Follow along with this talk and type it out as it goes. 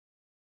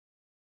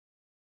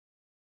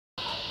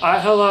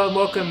Hello and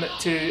welcome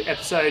to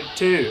episode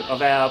 2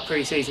 of our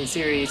pre-season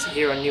series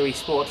here on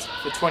Newysports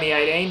for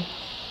 2018.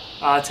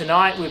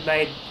 Tonight we've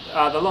made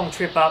the long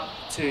trip up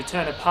to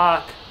Turner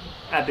Park,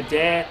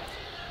 Aberdare,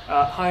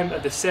 home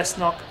of the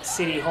Cessnock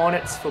City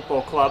Hornets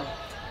Football Club.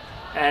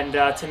 And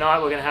tonight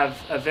we're going to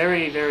have a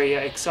very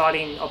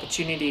exciting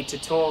opportunity to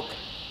talk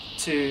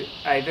to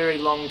a very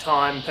long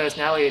time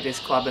personality of this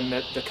club and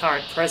the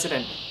current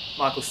president,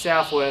 Michael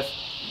Southworth,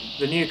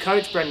 the new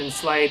coach, Brendan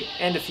Slade,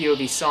 and a few of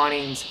his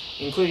signings,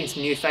 including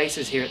some new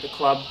faces here at the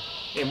club,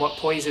 in what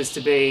poised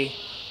to be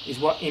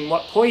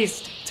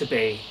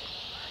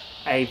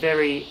a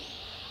very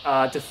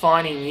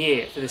defining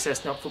year for the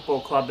Cessnock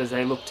Football Club as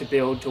they look to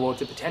build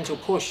towards a potential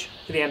push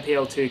for the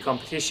NPL2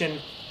 competition.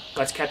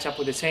 Let's catch up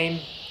with the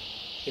team.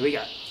 Here we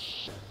go.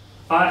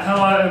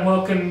 Hello and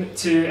welcome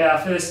to our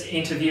first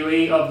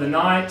interviewee of the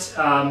night.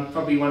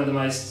 Probably one of the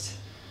most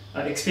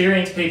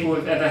experienced people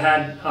we've ever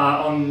had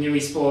on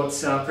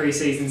Newysports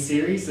pre-season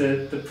series,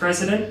 the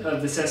president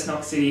of the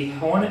Cessnock City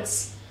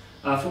Hornets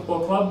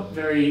Football Club.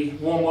 Very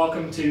warm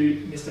welcome to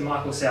Mr.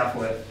 Michael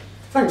Southworth.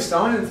 Thanks,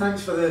 Stein, and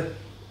thanks for the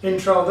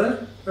intro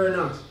there. Very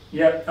nice.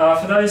 Yep.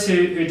 For those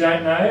who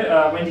don't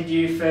know, when did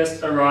you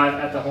first arrive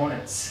at the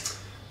Hornets?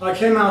 I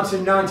came out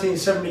in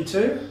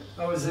 1972.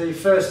 I was the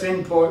first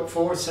import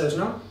for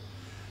Cessnock,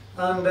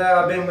 and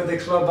I've been with the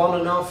club on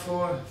and off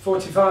for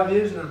 45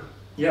 years now.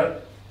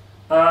 Yep.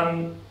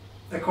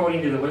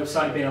 According to the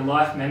website, you've been a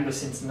life member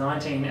since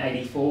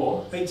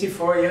 1984.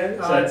 84,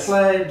 yeah. So I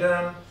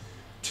played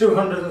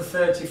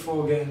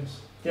 234 games.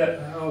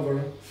 Yep.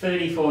 Overall.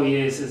 34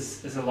 years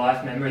as a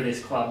life member of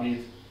this club.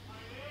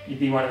 You'd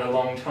be one of the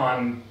long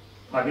time.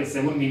 I guess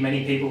there wouldn't be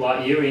many people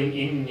like you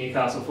in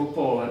Newcastle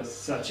football. It's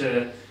such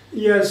a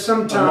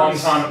sometimes a long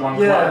time at one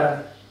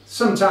club.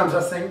 Sometimes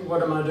I think,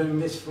 what am I doing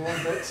this for?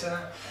 But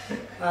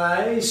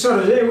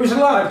it was a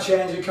life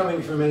changer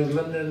coming from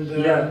England,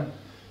 and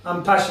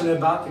I'm passionate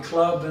about the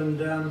club and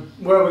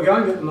where we're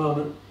going at the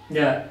moment.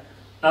 Yeah.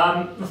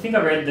 I think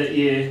I read that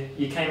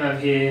you came over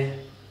here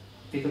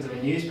because of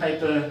a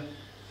newspaper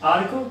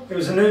article. It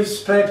was a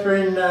newspaper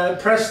in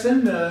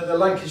Preston, the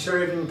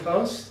Lancashire Evening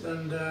Post,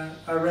 and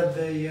I read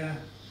the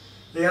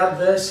ad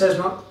there,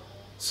 Cessnock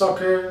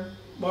Soccer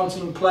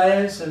wanting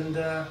players, and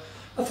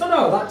I thought,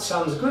 oh, that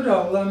sounds good,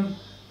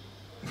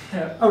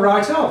 I'll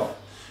write off.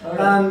 Okay.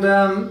 And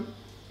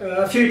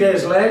a few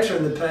days later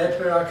in the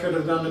paper, I could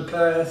have gone to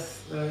Perth,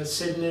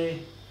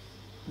 Sydney,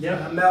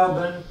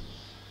 Melbourne,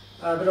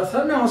 but I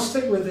thought, no, I'll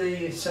stick with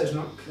the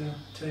Cessnock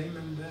team,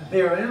 and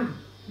here I am.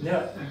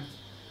 Yeah.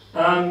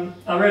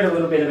 I read a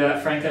little bit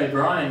about Frank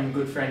O'Brien, a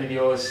good friend of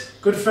yours.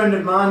 Good friend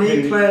of mine.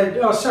 He played.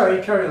 Oh,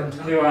 sorry, carry on.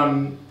 Tom.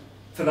 Who,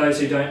 for those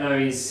who don't know,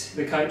 he's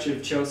the coach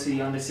of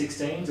Chelsea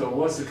under-16s, or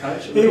was the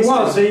coach. He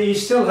was. He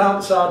still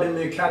helps out in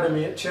the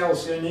academy at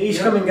Chelsea, and he's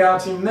coming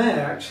out in May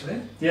actually.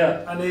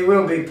 Yeah. And he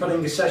will be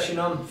putting a session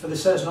on for the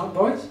Cessnock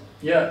boys.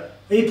 Yeah.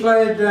 He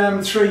played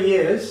 3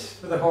 years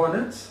for the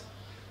Hornets,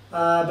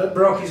 but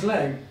broke his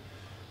leg,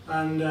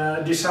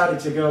 and decided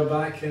to go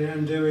back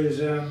and do his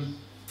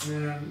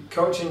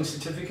coaching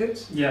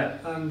certificates. Yeah.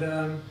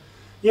 And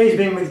he's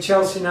been with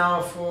Chelsea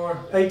now for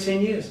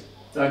 18 years.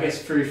 So I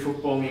guess through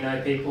football you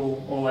know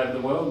people all over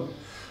the world?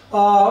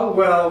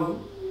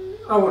 Well,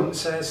 I wouldn't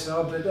say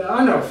so, but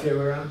I know a few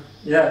around.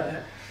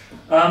 Yeah.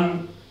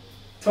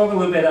 Talk a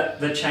little bit about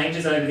the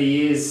changes over the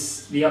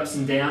years, the ups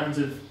and downs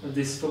of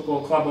this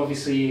football club.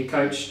 Obviously you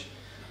coached,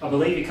 I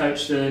believe you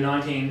coached the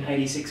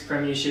 1986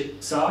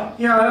 Premiership side.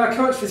 Yeah, I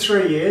coached for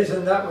 3 years,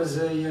 and that was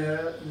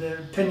the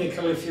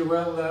pinnacle, if you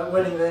will,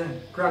 winning the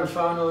grand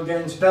final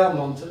against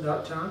Belmont at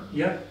that time.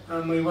 Yeah.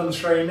 And we won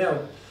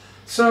 3-0.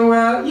 So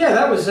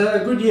that was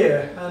a good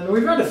year, and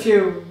we've had a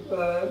few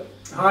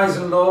highs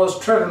and lows.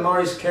 Trevor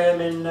Morris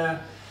came in, I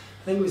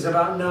think it was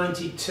about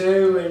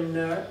 92,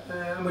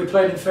 and we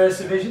played in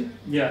First Division.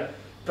 Yeah.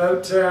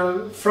 But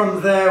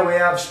from there we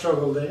have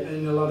struggled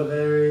in a lot of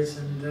areas,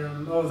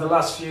 and over the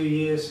last few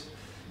years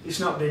it's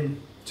not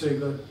been too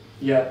good.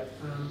 Yeah.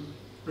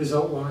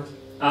 Result-wise.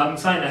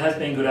 Something that has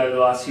been good over the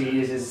last few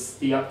years is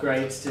the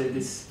upgrades to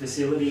this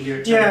facility here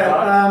at Turner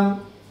Park.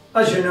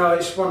 As you know,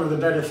 it's one of the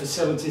better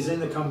facilities in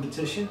the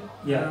competition.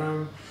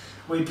 Yeah.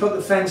 We put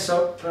the fence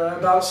up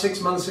about 6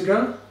 months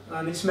ago,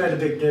 and it's made a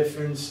big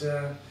difference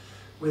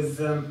with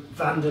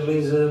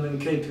vandalism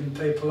and keeping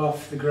people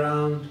off the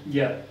ground.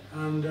 Yeah.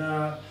 And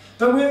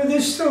but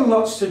there's still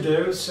lots to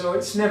do, so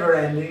it's never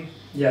ending.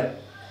 Yeah.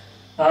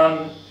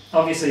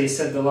 Obviously, you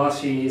said the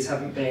last few years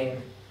haven't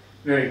been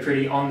very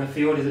pretty on the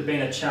field. Has it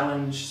been a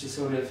challenge to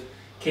sort of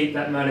keep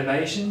that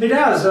motivation? It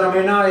has. I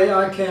mean,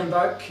 I came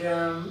back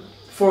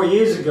 4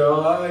 years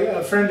ago.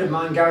 A friend of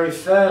mine, Gary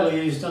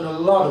Fairley, who's done a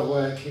lot of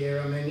work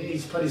here. I mean,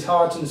 he's put his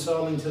heart and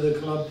soul into the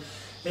club.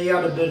 He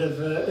had a bit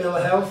of ill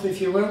health, if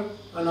you will,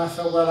 and I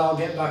thought, well, I'll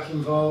get back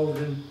involved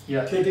and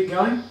keep it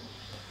going.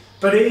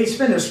 But it's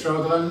been a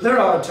struggle, and there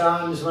are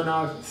times when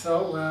I've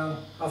thought, well,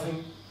 I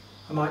think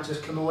I might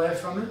just come away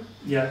from it.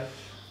 Yeah.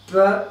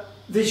 But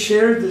this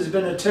year there's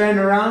been a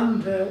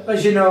turnaround.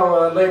 As you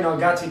know, Leno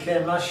Gatti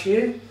came last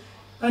year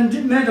and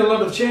made a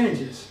lot of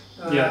changes.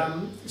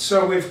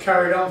 So we've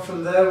carried on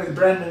from there with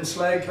Brendan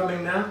Slade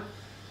coming now.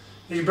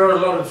 He's brought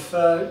a lot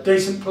of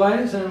decent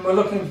players, and we're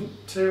looking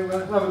to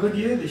have a good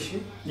year this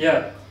year.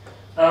 Yeah.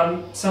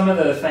 Some of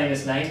the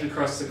famous names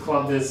across the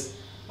club, there's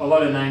a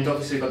lot of names,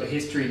 obviously we've got the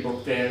history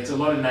book there, there's a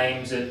lot of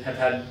names that have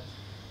had,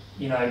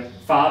 you know,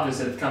 fathers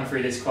that have come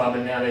through this club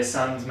and now their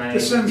sons may The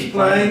sons be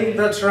playing,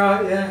 that's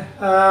right,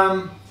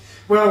 yeah.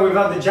 Well, we've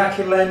had the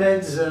Jackie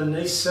Leonards and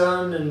his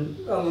son, and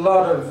a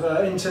lot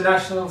of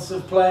internationals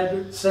have played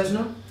at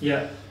Cessnock.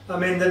 Yeah. I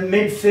mean, the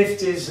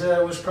mid-50s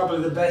was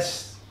probably the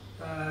best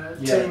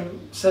team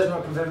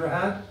Cessnock have ever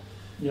had.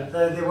 Yeah.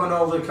 They won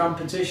all the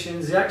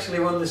competitions. They actually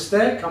won the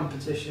state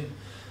competition,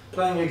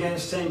 playing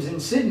against teams in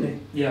Sydney.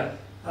 Yeah.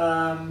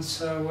 It's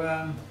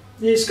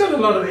got a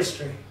lot of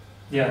history.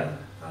 Yeah.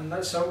 And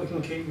let's hope we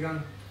can keep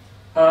going.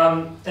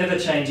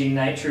 Ever-changing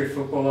nature of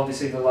football.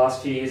 Obviously, the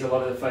last few years, a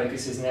lot of the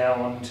focus is now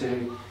on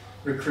to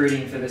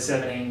recruiting for the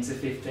 17s, the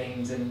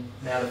 15s, and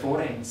now the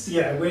 14s.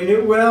 Yeah,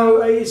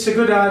 well, it's a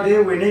good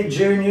idea. We need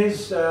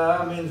juniors.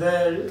 I mean,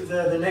 they're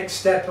the next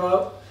step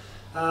up.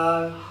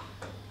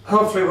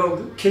 Hopefully,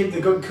 we'll keep the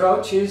good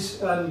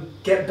coaches and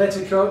get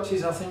better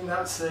coaches. I think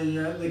that's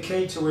the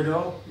key to it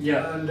all.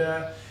 Yeah.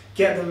 And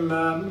get them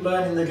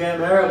learning the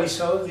game early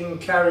so that they can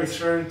carry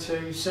through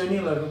to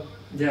senior level.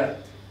 Yeah.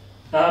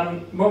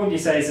 What would you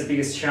say is the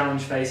biggest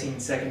challenge facing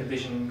second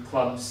division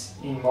clubs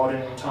in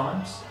modern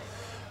times?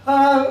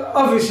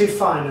 Obviously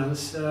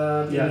finance, you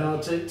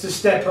know, to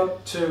step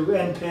up to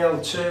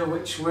NPL 2,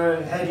 which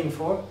we're heading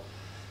for.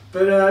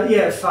 But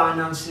yeah,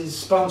 finances,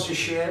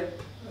 sponsorship,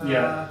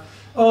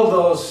 all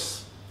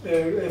those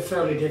are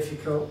fairly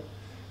difficult.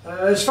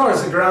 As far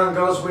as the ground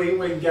goes,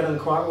 we get on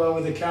quite well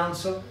with the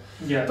council.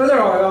 Yeah. But there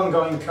are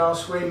ongoing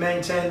costs. We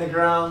maintain the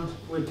ground,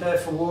 we pay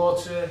for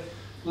water,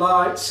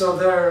 lights, so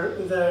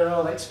they're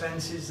all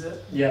expenses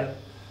that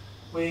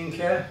we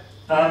incur.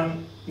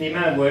 The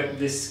amount of work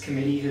this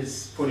committee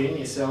has put in,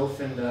 yourself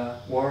and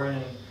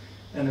Warren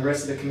and the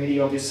rest of the committee,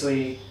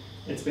 obviously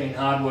it's been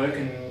hard work,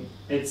 and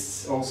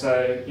it's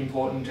also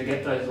important to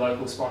get those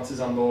local sponsors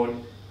on board.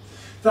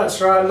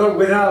 That's right. Look,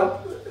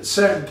 without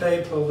certain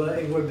people,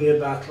 it would be a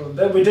battle.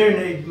 But we do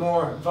need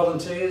more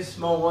volunteers,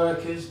 more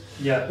workers.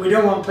 Yeah. We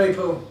don't want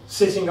people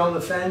sitting on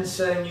the fence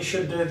saying you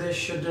should do this,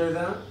 should do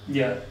that.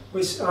 Yeah.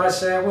 I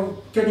say,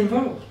 well, get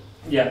involved.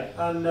 Yeah.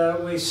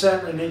 And we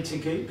certainly need to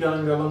keep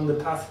going along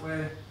the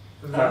pathway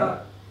of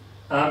that.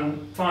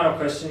 Final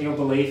question, your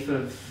belief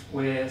of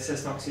where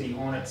Cessnock City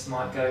Hornets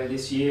might go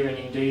this year and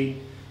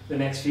indeed the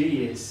next few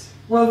years?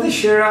 Well,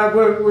 this year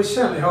we're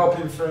certainly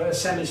hoping for a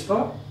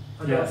semi-spot.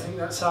 I don't think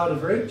that's out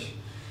of reach.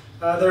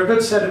 They're a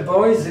good set of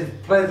boys.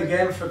 They've played the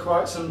game for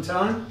quite some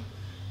time,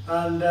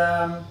 and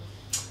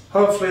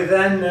hopefully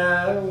then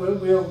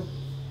we'll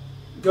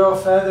go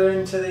further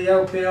into the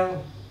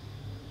LPL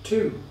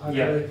 2, I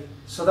believe.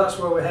 So that's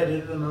where we're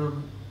headed at the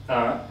moment.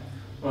 Alright.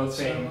 Well, it's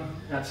been an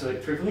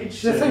absolute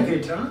privilege thank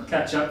you, Tom.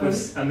 Catch up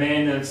with a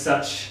man of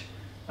such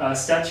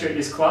stature at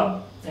this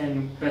club,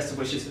 and best of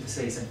wishes for the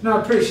season. No,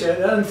 I appreciate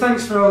that, and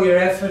thanks for all your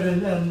effort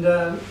and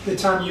the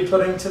time you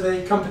put into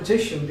the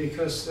competition,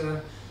 because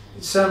it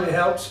certainly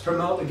helps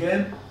promote the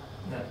game.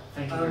 No,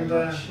 thank you very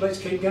much. Let's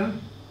keep going.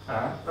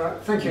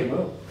 Alright, thank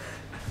you.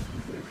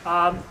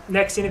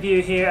 Next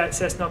interview here at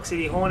Cessnock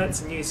City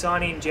Hornets, a new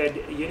signing, Jed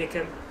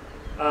Unicomb.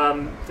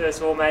 First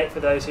of all, mate, for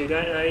those who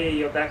don't know you,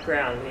 your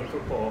background in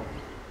football.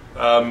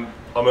 I'm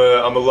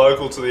a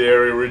local to the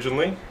area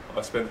originally.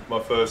 I spent my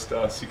first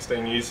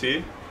 16 years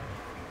here.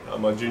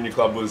 My junior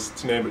club was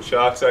Tenambit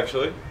Sharks,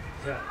 actually.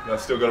 Yeah. And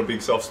I've still got a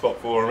big soft spot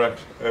for them.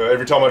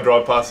 Every time I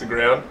drive past the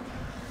ground,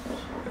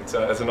 it's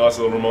a nice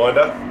little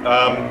reminder.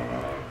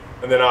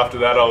 And then after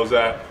that, I was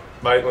at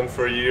Maitland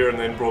for a year, and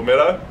then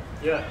Broadmeadow.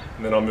 Yeah.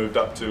 And then I moved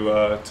up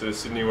to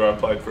Sydney, where I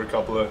played for a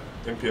couple of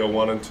NPL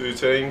 1 and 2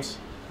 teams.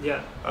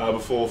 Yeah.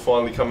 Before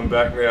finally coming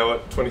back now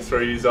at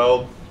 23 years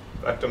old,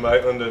 back to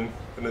Maitland and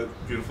the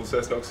beautiful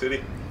Cessnock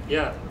City.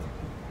 Yeah.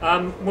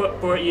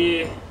 What brought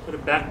you sort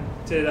of back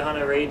to the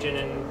Hunter region,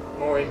 and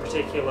more in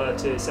particular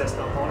to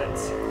Cessnock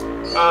Hornets?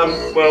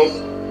 Well,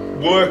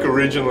 work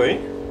originally.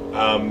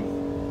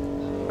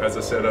 As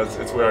I said,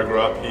 it's where I grew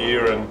up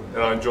here, and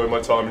I enjoyed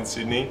my time in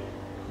Sydney.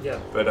 Yeah.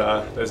 But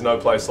there's no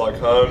place like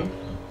home.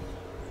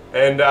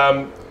 And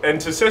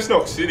to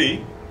Cessnock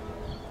City,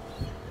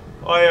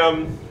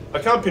 I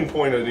can't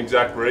pinpoint an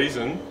exact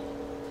reason,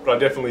 but I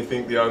definitely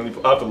think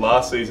after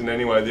last season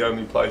anyway, the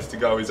only place to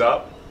go is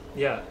up.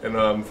 Yeah.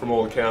 And from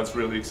all accounts,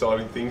 really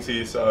exciting things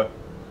here. So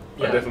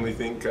I definitely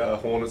think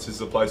Hornets is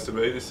the place to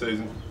be this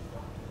season.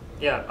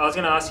 Yeah, I was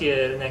going to ask you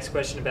the next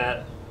question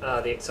about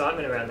the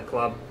excitement around the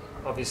club.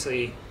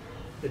 Obviously,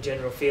 the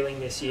general feeling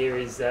this year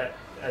is that,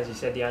 as you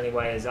said, the only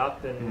way is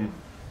up, and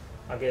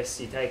I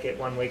guess you take it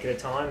 1 week at a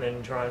time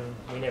and try and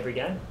win every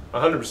game.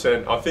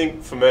 100%. I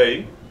think for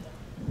me,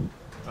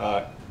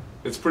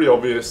 it's pretty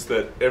obvious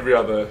that every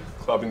other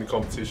club in the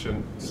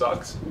competition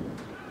sucks.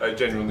 They're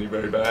genuinely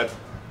very bad.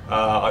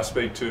 I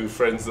speak to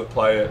friends that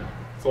play at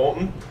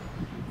Thornton,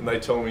 and they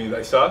tell me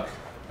they suck.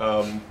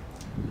 And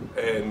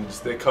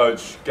their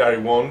coach, Gary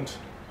Wand,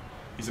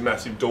 he's a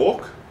massive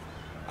dork.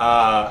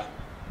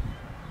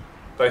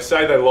 they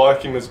say they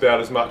like him about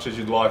as much as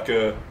you'd like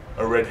a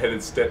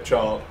red-headed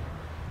stepchild,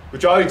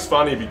 which I think is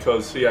funny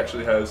because he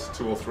actually has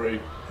 2 or 3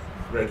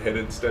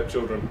 red-headed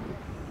stepchildren.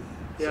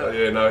 Yeah. So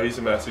yeah, no, he's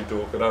a massive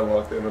dork. I don't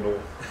like them at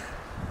all.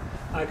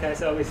 Okay,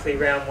 so obviously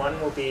round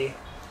 1 will be...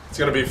 It's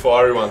going to be a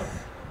fiery one.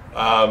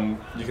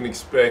 You can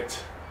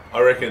expect,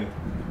 I reckon,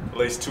 at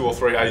least 2 or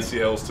 3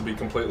 ACLs to be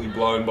completely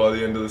blown by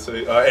the end of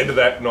the end of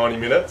that 90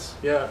 minutes.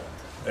 Yeah.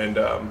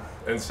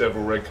 And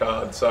several red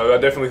cards. So I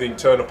definitely think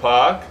Turner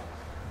Park,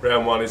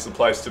 round 1 is the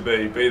place to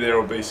be. Be there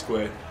or be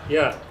square.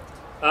 Yeah.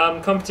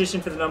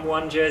 Competition for the number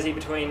 1 jersey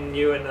between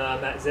you and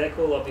Matt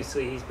Zechel.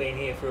 Obviously, he's been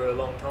here for a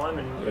long time,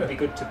 and it'd be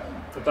good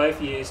for both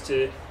of you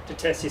to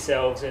test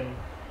yourselves and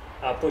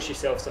push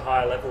yourselves to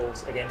higher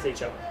levels against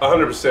each other.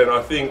 100%.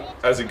 I think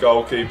as a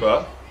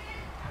goalkeeper,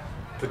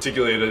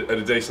 particularly at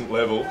a decent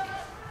level,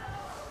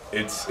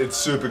 it's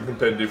super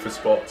competitive for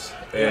spots,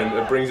 and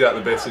it brings out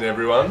the best in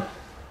everyone.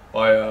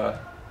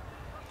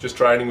 Just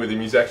training with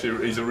him, he's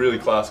a really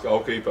class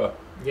goalkeeper.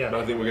 Yeah. And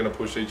I think we're going to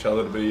push each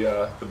other to be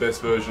the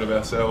best version of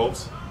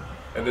ourselves.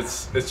 And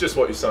it's just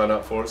what you sign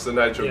up for. It's the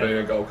nature of being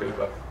a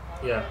goalkeeper.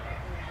 Yeah.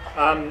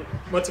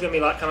 What's it going to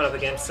be like coming up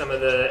against some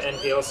of the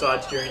NPL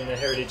sides during the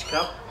Heritage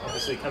Cup?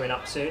 Obviously coming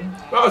up soon.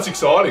 Well, it's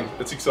exciting.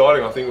 It's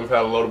exciting. I think we've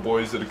had a lot of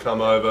boys that have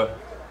come over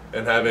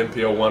and have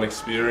NPL 1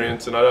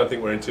 experience, and I don't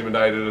think we're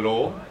intimidated at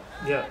all.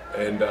 Yeah.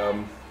 And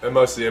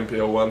most of the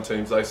NPL 1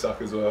 teams, they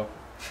suck as well.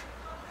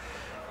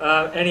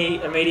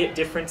 Any immediate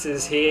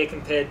differences here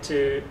compared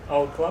to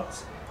old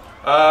clubs?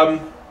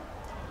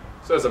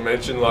 So as I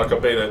mentioned, like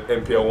I've been at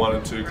NPL 1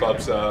 and 2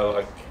 clubs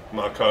like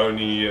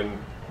Marconi and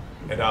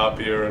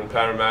Harpia and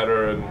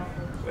Parramatta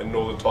and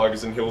Northern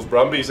Tigers and Hills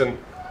Brumbies, and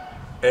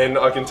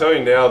I can tell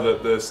you now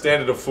that the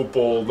standard of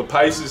football, the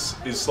pace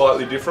is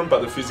slightly different, but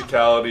the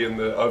physicality and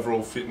the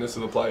overall fitness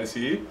of the players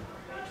here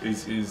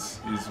is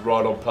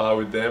right on par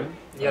with them.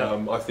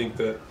 Yeah. I think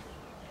that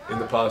in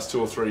the past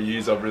 2 or 3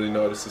 years I've really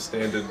noticed the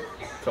standard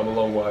come a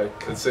long way.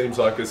 It seems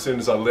like as soon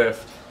as I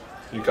left,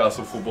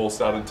 Newcastle football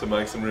started to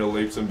make some real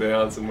leaps and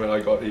bounds, and when I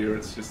got here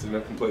it's just in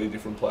a completely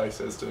different place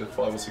as to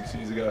 5 or 6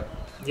 years ago.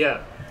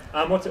 Yeah.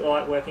 What's it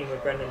like working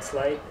with Brendan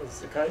Slade as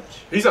the coach?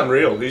 He's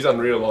unreal.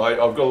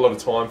 I've got a lot of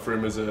time for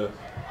him as a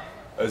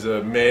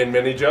man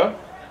manager.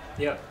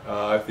 Yeah.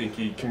 I think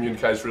he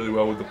communicates really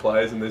well with the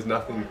players, and there's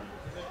nothing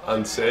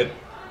unsaid.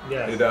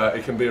 Yeah.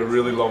 It can be a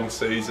really long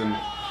season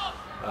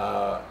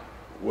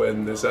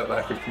when there's that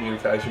lack of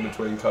communication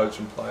between coach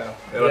and player.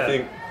 And I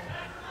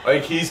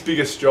think his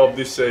biggest job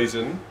this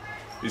season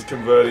is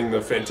converting the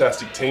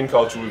fantastic team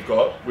culture we've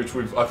got, which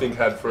we've I think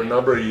had for a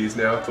number of years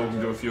now, talking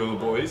to a few of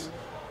the boys.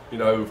 You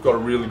know, we've got a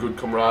really good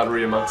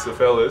camaraderie amongst the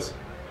fellas,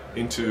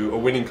 into a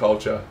winning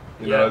culture.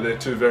 You know, they're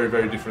 2 very,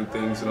 very different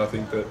things, and I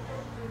think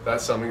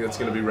that's something that's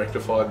going to be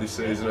rectified this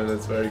season, and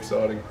it's very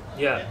exciting.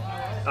 Yeah.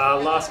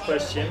 Last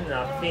question,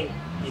 I think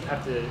you'd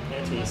have to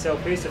answer yourself.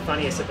 Who's the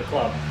funniest at the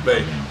club?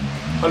 Me.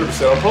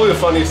 100%. I'm probably the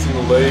funniest in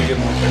the league and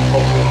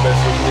probably the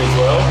best looking as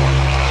well.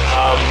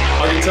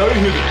 I can tell you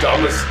who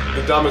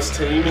the dumbest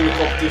team in the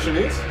competition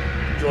is.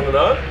 Do you want to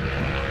know?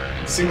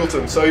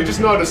 Singleton. So you just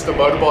noticed a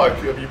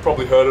motorbike. You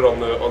probably heard it on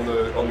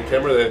the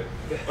camera there.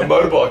 A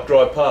motorbike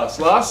drive past.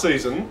 Last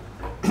season,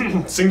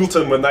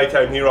 Singleton, when they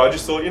came here, I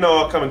just thought,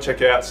 I'll come and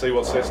check out, see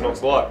what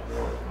Cessnock's like.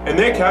 And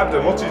their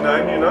captain, what's his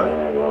name? Do you know?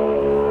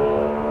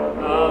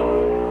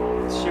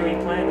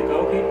 Stewie Plan, the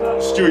goalkeeper.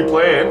 Stewie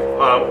Plan.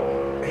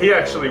 He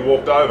actually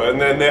walked over,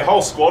 and then their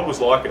whole squad was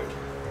like it.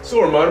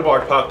 Saw a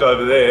motorbike parked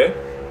over there,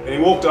 and he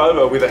walked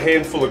over with a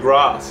handful of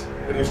grass,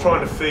 and he was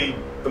trying to feed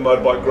the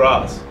motorbike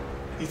grass.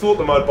 He thought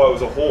the motorbike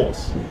was a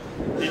horse.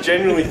 He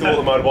genuinely thought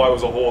the motorbike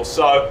was a horse.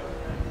 So,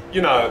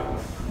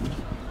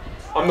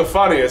 I'm the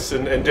funniest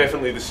and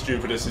definitely the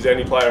stupidest as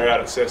any player out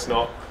at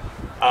Cessnock.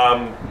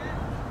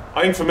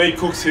 I think for me,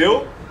 Cooks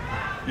Hill,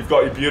 you've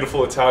got your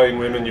beautiful Italian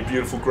women, your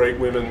beautiful Greek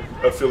women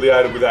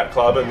affiliated with that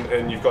club,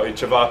 and you've got your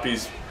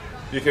Chavapis.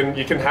 You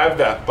can have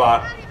that,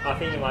 but I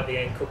think you might be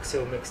getting Cooks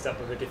Hill mixed up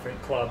with a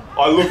different club.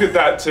 I look at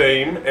that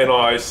team and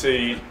I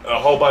see a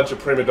whole bunch of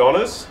prima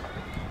donnas.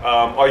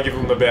 I give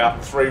them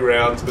about 3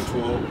 rounds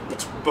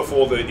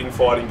before the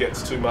infighting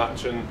gets too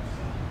much and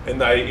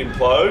they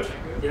implode.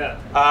 Yeah.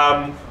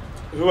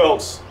 Who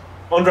else?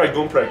 Andre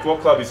Gumprek. What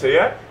club is he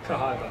at?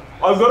 Kahaiba.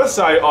 I've got to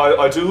say,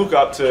 I do look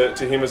up to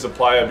him as a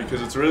player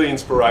because it's really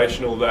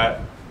inspirational that,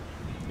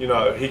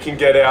 he can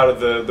get out of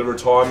the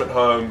retirement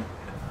home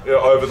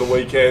over the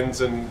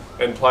weekends and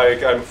play a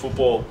game of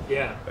football.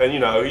 Yeah. And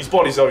his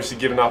body's obviously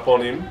given up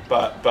on him,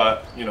 but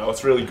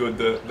it's really good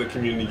that the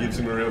community gives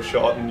him a real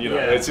shot, and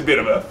it's a bit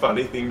of a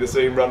funny thing to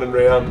see him running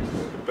around,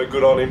 but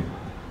good on him.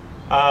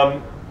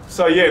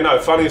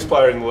 Funniest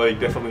player in the league,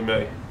 definitely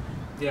me.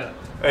 Yeah.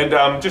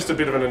 And just a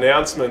bit of an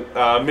announcement,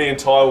 me and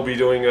Ty will be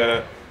doing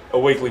a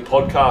weekly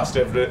podcast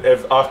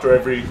after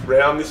every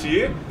round this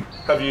year.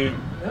 Have you,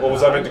 or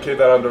was I meant to keep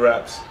that under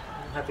wraps?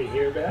 Happy to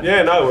hear about it.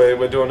 Yeah, no,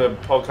 we're doing a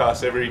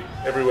podcast every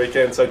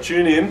weekend, so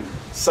tune in,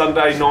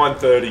 Sunday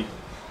 9:30.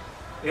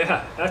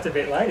 Yeah, that's a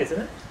bit late,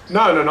 isn't it?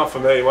 No, not for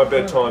me. My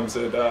bedtime's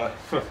at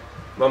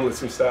Mum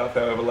lets me stay up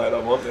however late I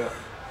want now.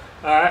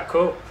 Alright,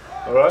 cool.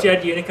 All right.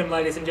 Jed Unicomb,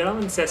 ladies and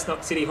gentlemen,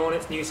 Cessnock City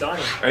Hornets new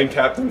signing. And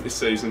captain this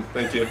season.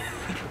 Thank you.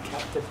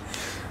 Captain.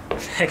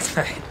 Thanks,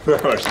 mate. No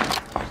worries.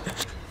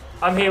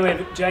 I'm here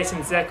with Jason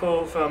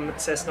Zechel from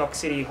Cessnock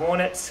City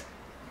Hornets.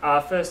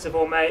 First of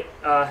all, mate,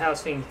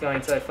 how's things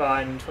going so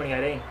far in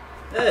 2018?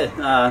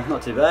 Yeah,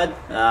 not too bad.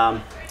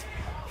 A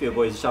few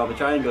boys sharp at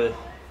training, got a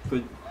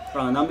good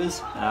run of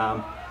numbers.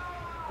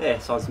 Yeah,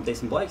 signed some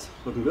decent blokes,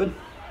 looking good.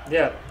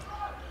 Yeah.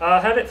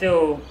 How did it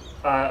feel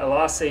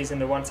last season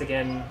to once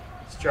again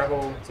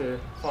struggle to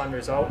find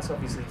results?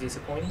 Obviously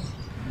disappointing.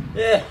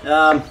 Yeah,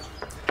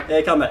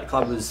 coming back to the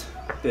club was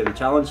a bit of a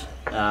challenge.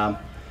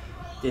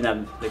 Didn't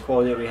have the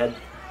quality that we had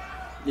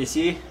this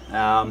year.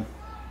 But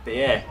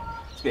yeah,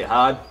 it's a bit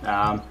hard.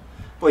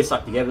 Boys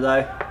stuck together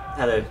though.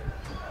 Had a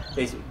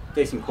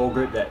decent core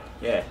group that,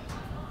 yeah,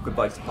 good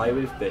blokes to play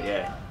with, but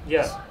yeah.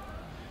 Yeah.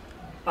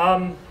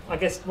 I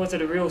guess, was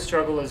it a real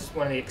struggle as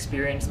one of the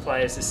experienced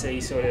players to see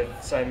sort of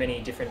so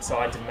many different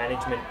sides of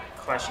management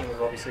clashing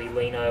with obviously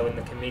Lino and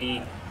the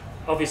committee?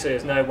 Obviously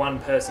there's no one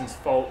person's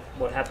fault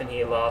what happened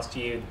here last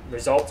year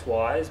results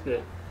wise,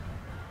 but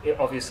it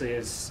obviously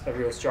is a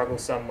real struggle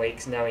some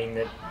weeks knowing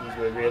that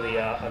you were really,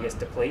 I guess,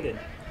 depleted.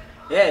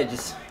 Yeah,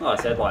 just like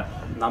I said, like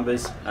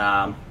numbers,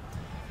 not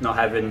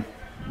having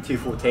 2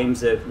 full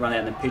teams that run out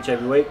on the pitch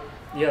every week.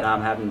 Yeah.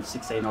 Having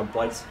 16 odd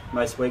blokes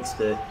most weeks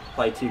to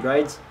play 2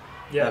 grades.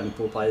 Yeah. Having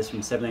 4 players from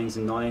 17s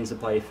and 19s to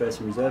play first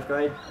and reserve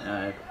grade.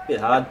 A bit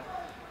hard.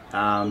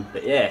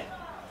 But yeah,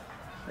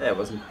 it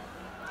wasn't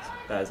as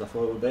bad as I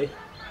thought it would be.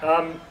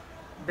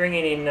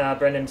 Bringing in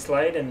Brendan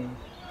Slade, and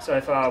so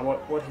far,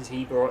 what has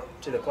he brought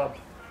to the club?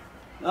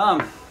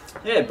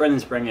 Yeah,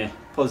 Brendan's bringing a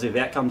positive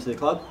outcome to the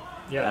club.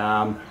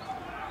 Yeah.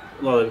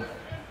 A lot of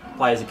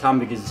players have come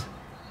because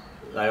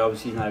they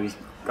obviously know he's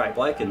a great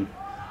bloke, and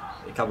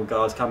a couple of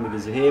guys come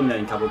because of him,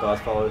 and a couple of guys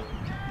follow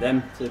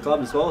them to the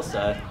club as well.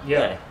 So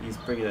yeah, he's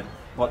bringing a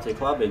lot to the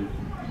club and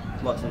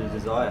a lot to the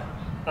desire.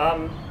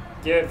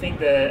 Do you think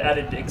the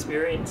added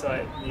experience,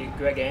 like the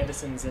Greg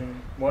Andersons and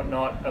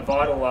whatnot, are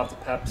vital after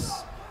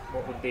perhaps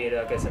what would be,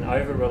 I guess, an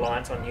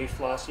over-reliance on youth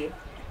last year?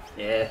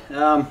 Yeah,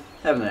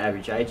 having an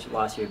average age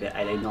last year, about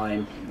 18,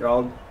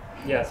 19-year-old,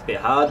 yeah, it's a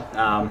bit hard.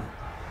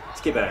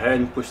 Skipper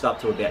Hearn pushed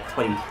up to about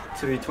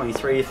 22,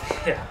 23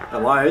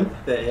 alone,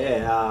 but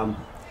yeah,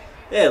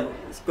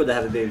 it's good to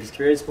have a bit of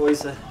experience,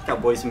 boys. A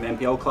couple boys from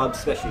MPL clubs,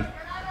 especially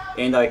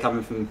Ando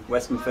coming from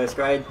Western first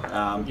grade.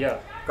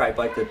 Great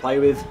bloke to play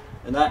with,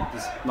 and that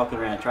just knocking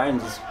around training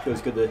just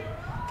feels good to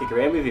kick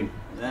around with him.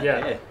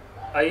 Yeah.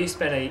 You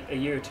spent a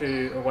year or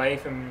two away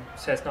from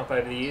Cessnock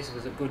over the years.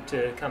 Was it good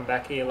to come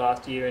back here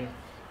last year and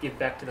give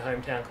back to the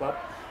hometown club?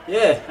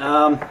 Yeah,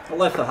 I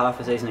left for half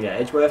a season to go to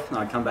Edgeworth, and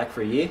I'd come back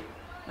for a year.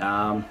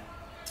 And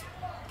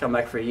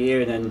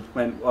then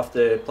went off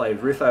to play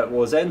with Rufo at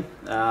Wars End.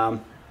 Yeah,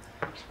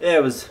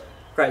 it was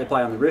great to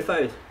play on the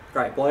Rufo.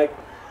 Great bloke.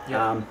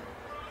 Yeah.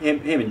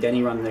 Him and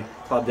Denny run the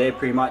club there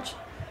pretty much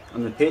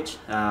on the pitch.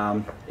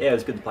 Yeah, it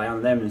was good to play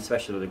on them, and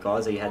especially with the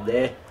guys that he had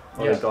there.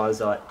 All the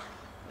guys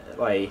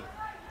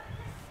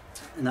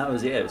and that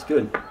was, it was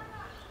good.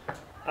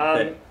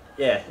 But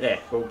yeah,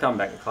 we'll come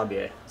back to the club.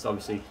 Yeah, it's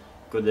obviously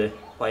good to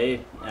play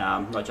here.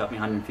 Not jumping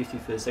 150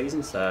 for the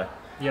season, so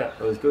yeah,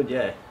 it was good.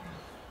 Yeah.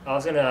 I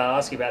was going to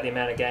ask you about the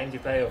amount of games you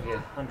play, of your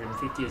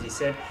 150, as you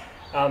said.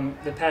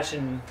 The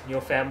passion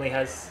your family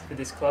has for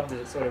this club, does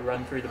it sort of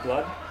run through the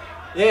blood?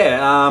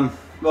 Yeah,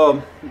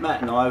 well,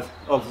 Matt and I,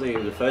 obviously,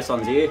 were the first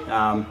ones here.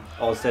 I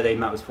was 13,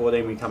 Matt was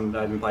 14. We come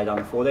over and played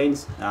under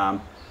 14s.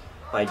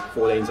 Played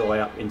 14s all the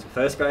way up into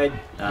first grade.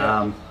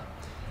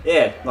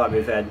 Yeah, like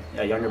we've had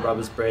our younger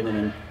brothers, Brendan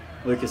and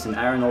Lucas and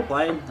Aaron, all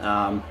playing.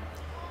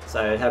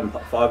 So having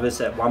 5 of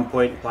us at one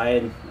point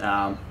playing,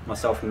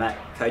 myself and Matt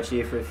coached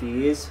here for a few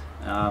years.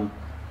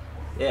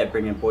 Yeah,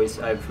 bringing boys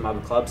over from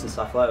other clubs and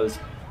stuff like that was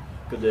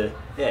good to,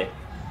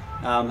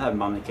 have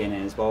mum and Ken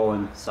in as well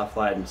and stuff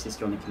like that, and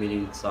sister on the committee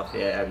and stuff.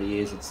 Yeah, over the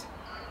years it's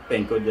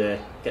been good to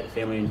get the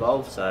family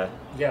involved. So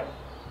yeah.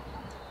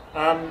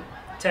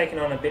 Taking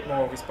on a bit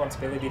more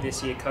responsibility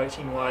this year,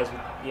 coaching wise,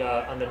 with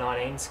the under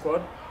 19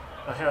 squad.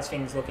 How's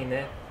things looking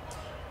there?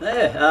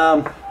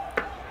 Yeah,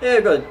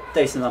 we've got a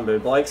decent number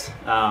of blokes.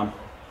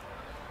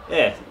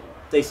 Yeah,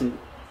 decent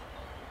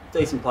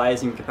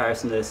players in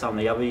comparison to some of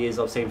the other years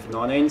I've seen for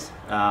 19s.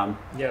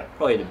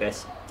 Probably the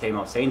best team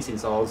I've seen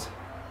since I was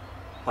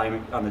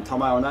playing under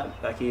Tomo and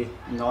that back here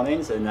in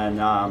 19s. And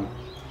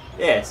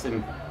then,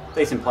 some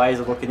decent players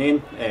are looking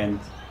in, and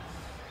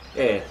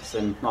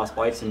some nice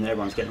blokes, and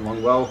everyone's getting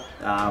along well.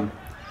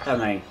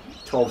 Haven't only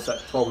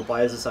 12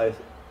 players or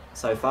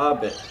so far,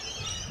 but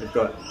we've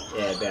got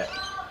about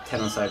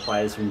 10 or so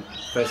players from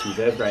first and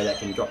reserve grade that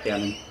can drop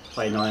down and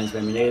play 9s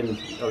when we need them.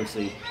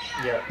 Obviously,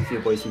 a few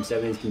boys from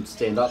 7s can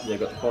stand up, they've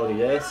got the quality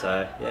there,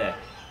 so yeah.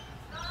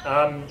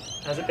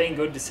 Has it been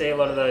good to see a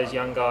lot of those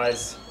young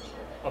guys,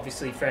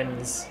 obviously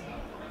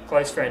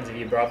close friends of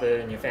your brother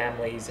and your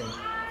family,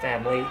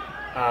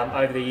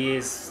 over the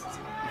years?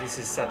 This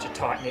is such a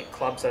tight-knit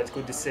club, so it's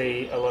good to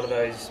see a lot of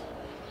those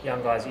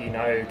young guys that you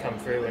know come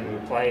through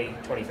and play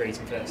 23s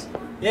and first?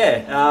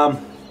 Yeah,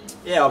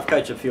 yeah, I've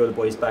coached a few of the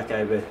boys back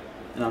over,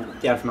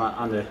 down from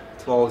under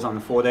 12s,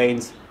 under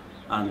 14s,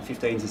 under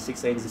 15s and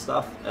 16s and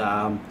stuff.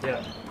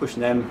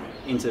 Pushing them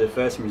into the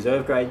first and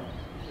reserve grade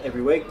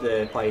every week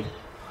to play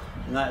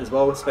in that as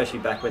well, especially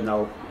back when they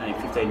were only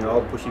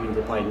 15-year-old, pushing them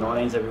to play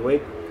 19s every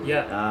week.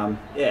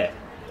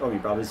 All my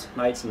brothers,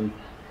 mates, and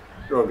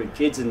they're all good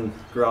kids and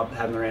grew up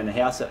having them around the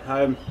house at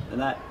home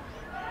and that.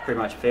 Pretty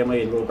much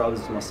family and little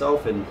brothers to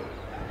myself, and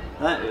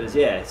that it was,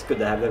 it's good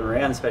to have them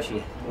around,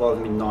 especially a lot of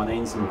them in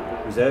 19s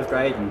and reserve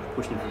grade and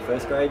pushing them for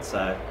first grade,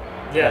 so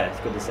it's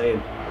good to see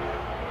them.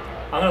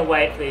 I'm going to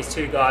wait for these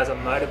two guys on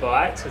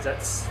motorbikes because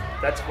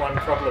that's one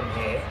problem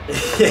here.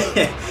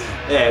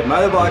 Yeah,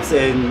 motorbikes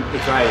and the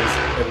trains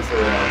every 4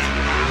 hours.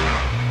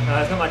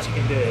 There's not much you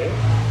can do.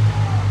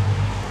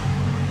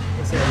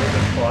 It's a little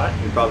bit quiet.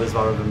 My brother's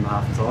one of them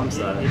half the time,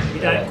 so... You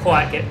don't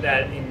quite get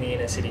that in the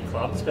inner city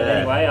clubs, but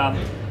anyway,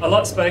 a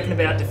lot spoken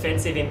about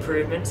defensive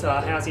improvements.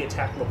 How's the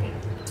attack looking?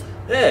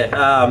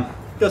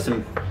 Got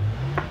some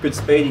good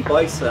speedy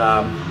blokes.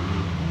 A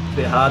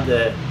bit hard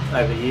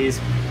over the years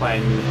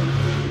playing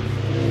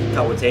a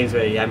couple of teams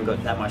where you haven't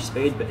got that much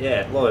speed, but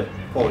a lot of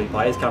quality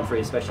players come through,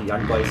 especially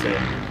young blokes,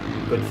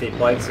 good fit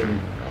blokes,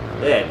 and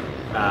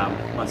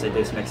once they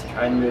do some extra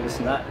training moves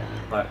and that,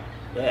 but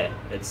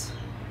it's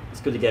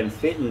good to get them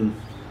fit and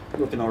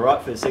looking all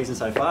right for the season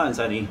so far. And it's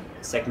only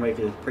the second week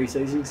of the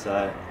pre-season,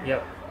 so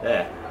All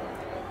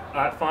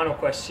right, final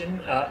question,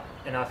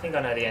 and I think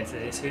I know the answer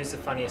to this. Who's the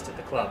funniest at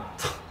the club?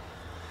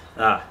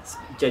 It's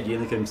Jed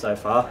Unicomb so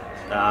far.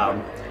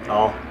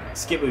 I'll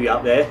skip with you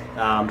up there,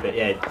 but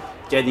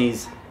Jed,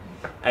 his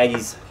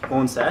 80s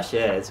horn stash,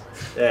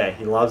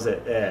 he loves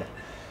it.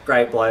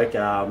 Great bloke,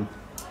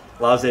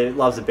 loves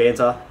the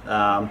banter.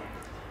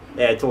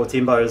 Tall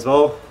Timbo as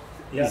well.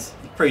 He's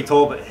pretty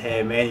tall, but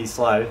man, he's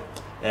slow.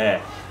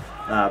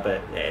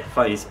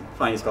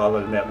 Funniest guy I've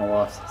ever met in my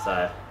life.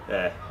 So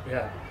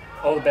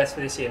All the best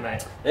for this year,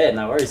 mate.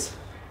 No worries.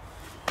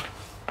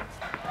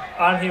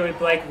 I'm here with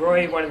Blake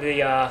Roy, one of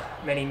the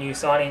many new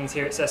signings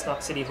here at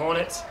Cessnock City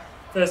Hornets.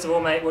 First of all,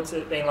 mate, what's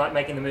it been like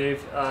making the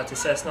move to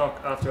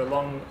Cessnock after a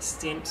long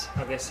stint,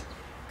 I guess,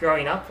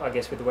 growing up,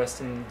 with the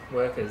Western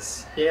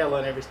workers? Yeah, I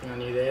learned everything I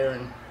knew there,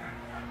 and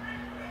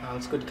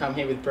it's good to come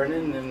here with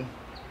Brennan and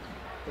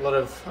a lot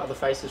of other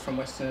faces from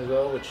Western as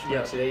well, which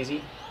makes it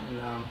easy.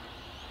 And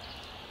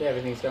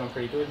everything's going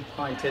pretty good.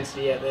 High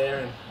intensity out there,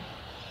 and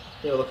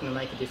we're looking to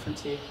make a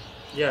difference here.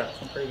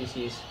 From previous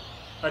years.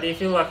 Do you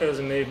feel like it was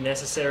a move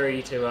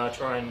necessary to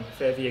try and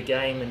further your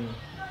game and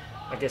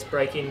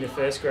break into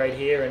first grade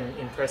here and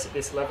impress at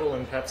this level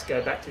and perhaps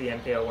go back to the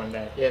NPL one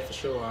day? Yeah, for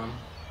sure.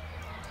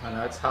 I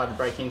know it's hard to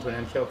break into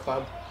an NPL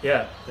club.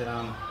 But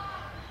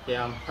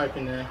I'm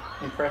hoping to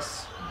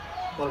impress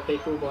a lot of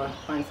people by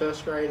playing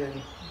first grade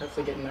and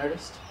hopefully getting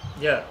noticed.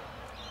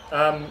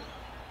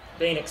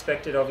 Being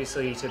expected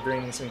obviously to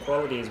bring some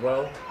quality as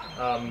well,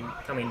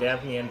 coming down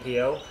from the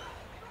NPL.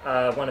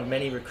 One of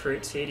many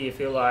recruits here. Do you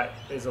feel like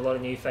there's a lot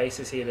of new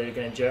faces here that are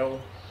going to gel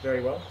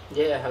very well?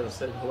 Yeah, as I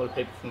said, a lot of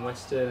people from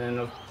Western, and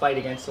I've played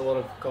against a lot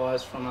of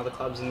guys from other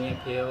clubs in the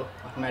NPL,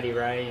 like Matty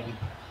Ray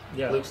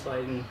and Luke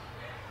Slade, and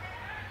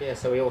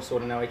so we all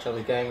sort of know each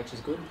other's game, which is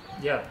good.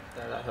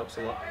 That helps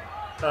a lot.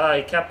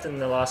 You captained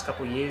the last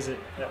couple of years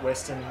at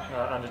Western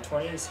under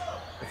 20s,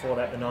 before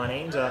that the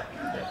 19s.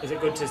 Is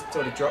it good to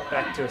sort of drop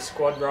back to a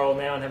squad role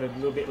now and have a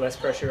little bit less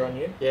pressure on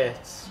you?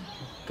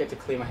 Get to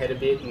clear my head a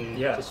bit and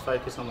just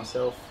focus on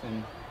myself,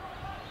 and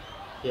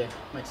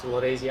makes it a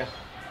lot easier.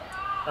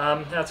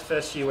 How's the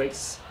first few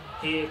weeks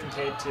here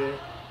compared to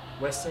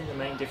Western, the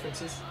main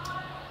differences?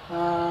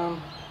 I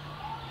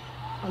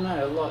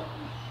know a lot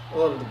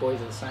of the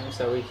boys are the same,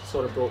 so we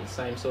sort of brought the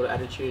same sort of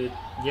attitude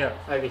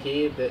over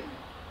here, but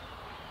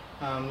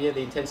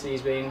the intensity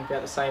has been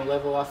about the same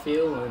level, I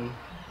feel, and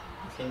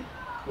I think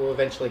we'll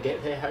eventually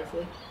get there,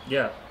 hopefully.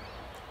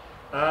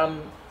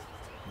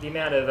 The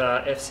amount of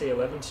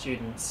FC11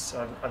 students,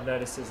 I've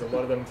noticed there's a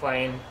lot of them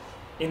playing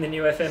in the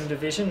new FM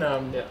division.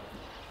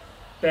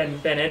 Ben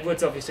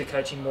Edwards obviously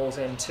coaching Walls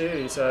End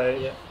too, so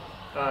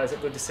is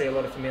it good to see a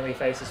lot of familiar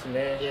faces from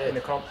there in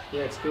the comp?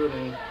 It's good,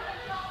 and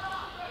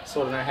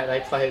sort of know how they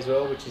play as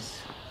well, which is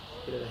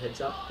a bit of a heads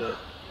up, but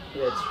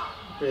it's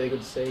really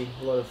good to see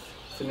a lot of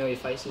familiar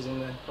faces in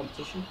the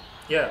competition.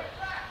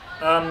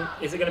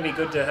 Is it going to be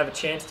good to have a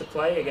chance to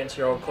play against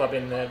your old club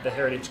in the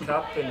Heritage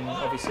Cup and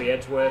obviously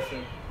Edgeworth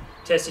and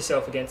test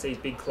yourself against these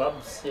big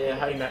clubs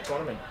in that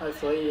tournament?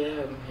 Hopefully,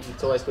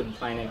 it's always good to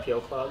play an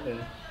NPL club,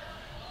 and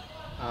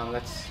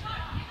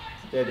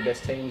they're the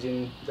best teams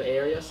in the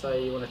area, so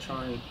you want to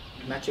try and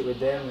match it with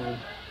them, and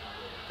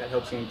that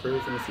helps you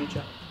improve in the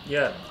future.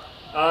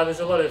 There's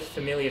a lot of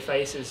familiar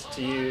faces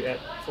to you at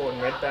Fort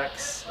and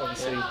Redbacks.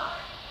 Obviously,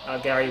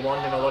 Gary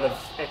Wand and a lot of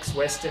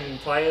ex-Western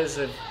players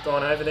have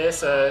gone over there,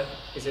 so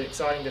is it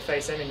exciting to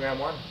face them in round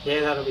one?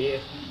 That'll be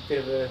a bit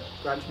of a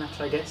grudge match,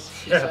 I guess,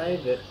 you'd say,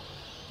 but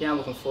I'm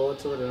looking forward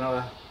to it.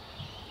 Another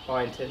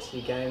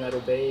high-intensity game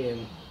that'll be,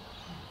 and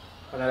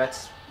I know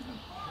that's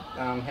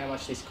how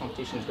much this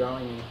competition's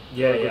growing and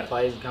Yeah,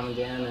 players are coming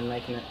down and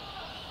making it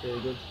really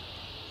good.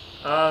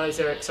 Is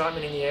there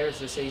excitement in the air as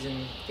the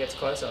season gets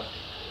closer?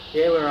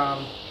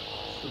 Yeah,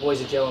 the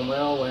boys are gelling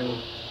well,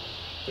 and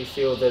we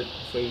feel that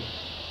if we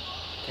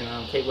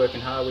can keep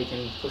working hard, we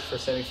can push for a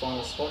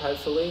semi-final spot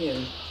hopefully,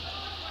 and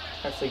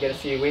hopefully get a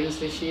few wins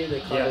this year.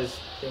 The club has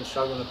been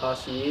struggling the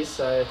past few years,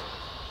 so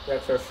we're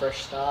out for a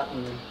fresh start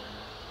and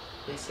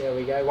see how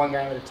we go. One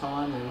game at a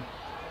time, and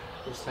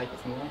we'll just take it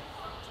from there.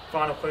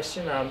 Final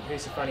question,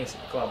 who's the funniest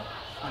at the club?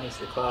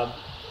 Funniest at the club?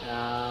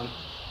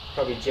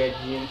 Probably Jed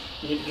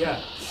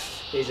Yeah.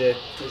 He's a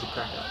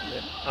cracker.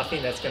 Yeah. I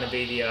think that's going to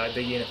be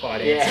the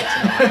unified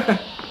answer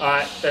tonight. All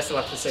right, best of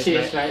luck for the season.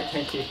 Cheers, mate.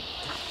 Thank you.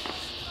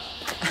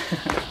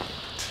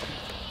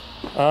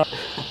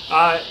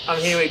 I'm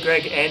here with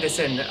Greg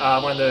Anderson,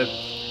 one of the,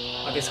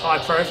 I guess,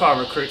 high-profile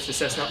recruits for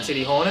Cessnock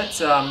City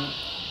Hornets.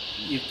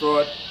 You've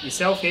brought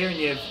yourself here, and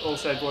you've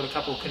also brought a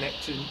couple of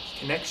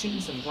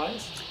connections and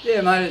players.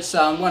 Yeah, mate. It's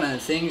one of the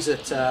things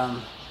that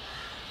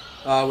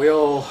we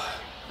all,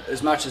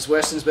 as much as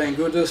Western's been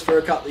good to us for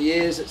a couple of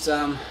years, it's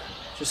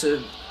just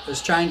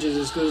as changes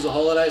as good as a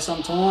holiday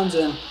sometimes.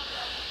 And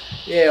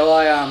yeah,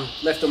 I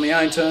left on my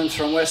own terms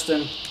from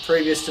Western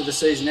previous to the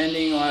season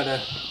ending. I had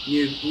a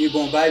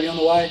newborn baby on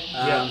the way,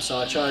 so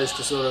I chose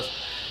to sort of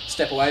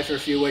step away for a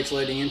few weeks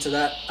leading into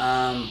that.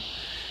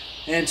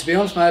 And to be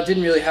honest, mate, I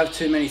didn't really have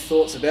too many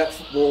thoughts about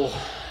football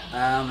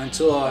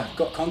until I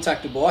got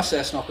contacted by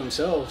Cessnock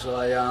themselves.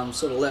 I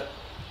sort of let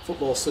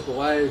football slip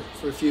away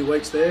for a few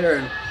weeks there,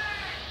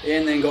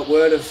 and then got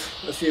word of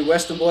a few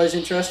Western boys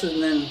interested,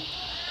 and then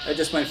it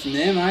just went from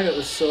there, mate. It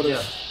was sort of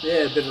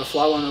a bit of a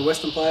flow on the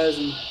Western players,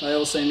 and they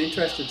all seemed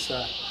interested.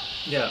 So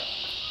yeah.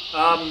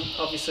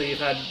 Obviously, you've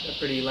had a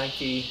pretty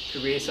lengthy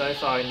career so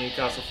far in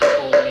Newcastle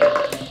football, winning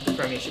the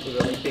Premiership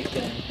with Olympic,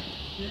 and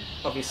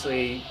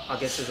obviously, I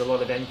guess there's a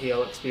lot of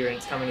NPL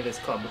experience coming to this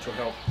club, which will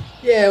help.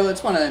 Yeah, well,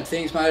 it's one of them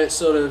things, mate. It's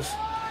sort of,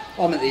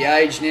 I'm at the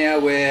age now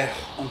where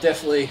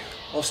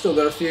I've still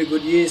got a few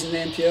good years in the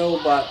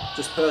NPL, but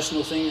just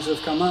personal things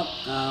have come up.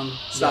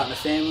 Starting a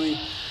family,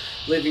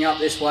 living up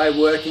this way,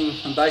 working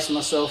and basing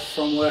myself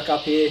from work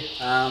up here.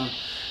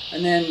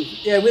 And then,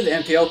 with the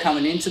NPL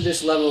coming into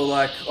this level,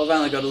 like, I've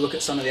only got to look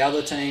at some of the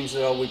other teams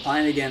that I'll be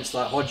playing against,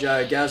 like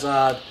Hodjo,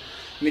 Gazzard,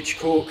 Mitch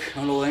Cook,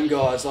 and all them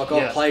guys. Like,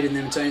 I've played in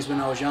them teams when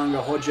I was younger.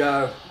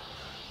 Hodjo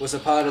was a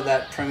part of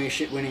that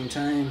premiership winning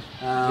team.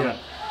 And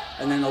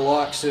then the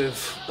likes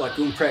of, like,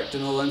 Gumprecht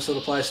and all them sort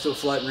of players still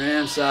floating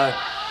around. So,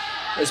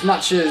 as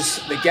much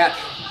as the gap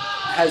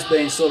has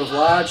been sort of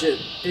large, it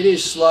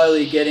is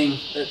slowly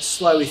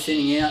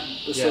thinning out,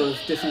 the sort of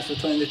difference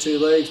between the two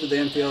leagues, with the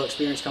NPL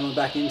experience coming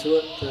back into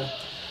it.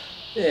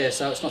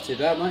 So it's not too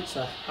bad, mate.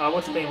 So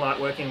what's it been like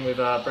working with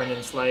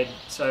Brendan Slade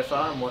so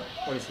far, and what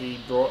has he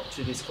brought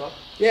to this club?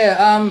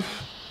 Yeah,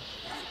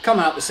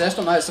 coming up to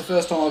Cessnock, mate, it's the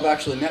first time I've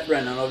actually met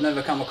Brendan. I've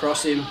never come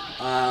across him.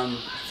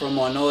 From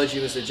my knowledge, he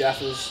was the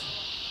Jaffers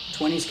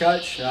 20s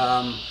coach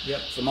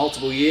for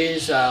multiple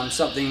years,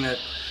 something that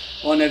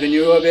I never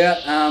knew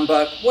about,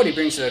 but what he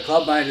brings to the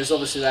club, mate, is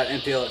obviously that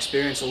NPL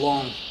experience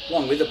along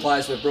with the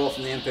players we've brought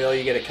from the NPL.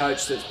 You get a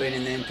coach that's been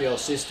in the NPL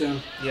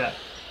system. Yeah.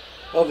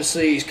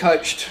 Obviously, he's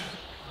coached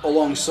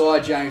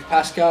alongside James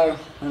Pascoe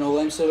and all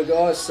them sort of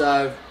guys,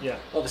 so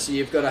obviously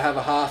you've got to have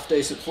a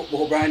half-decent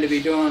football brain to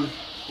be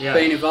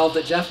being involved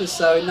at Jaffers.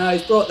 So, no,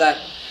 he's brought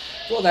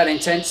that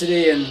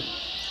intensity and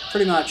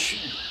pretty much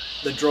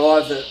the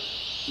drive that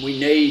we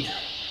need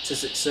to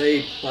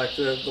succeed, like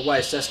the way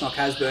Cessnock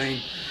has been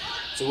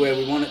to where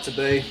we want it to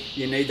be.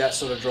 You need that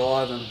sort of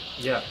drive. And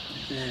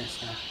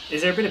so.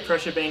 Is there a bit of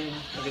pressure being,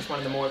 I guess, one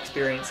of the more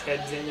experienced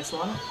heads in this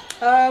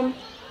lineup?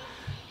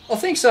 I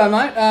think so,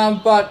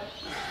 mate. But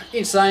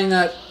in saying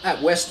that,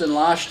 at Western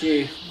last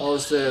year, I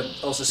was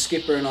the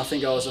skipper, and I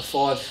think I was a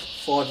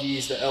five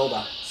years the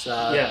elder.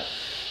 So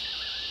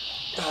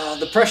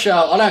the pressure,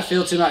 I don't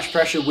feel too much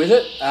pressure with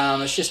it.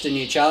 It's just a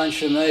new challenge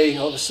for me.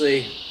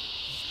 Obviously,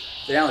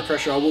 the only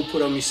pressure I will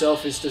put on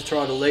myself is to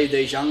try to lead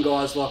these young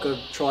guys like I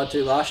tried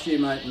to last year,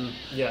 mate, and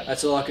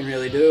that's all I can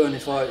really do. And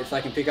if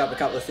they can pick up a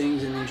couple of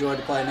things and enjoy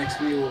to play next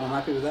to me, well, I'm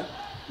happy with that.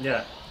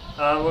 Yeah.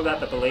 What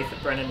about the belief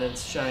that Brendan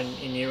has shown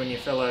in you and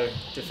your fellow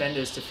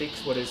defenders to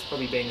fix what has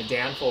probably been the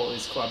downfall of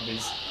this club,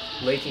 is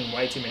leaking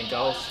way too many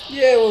goals?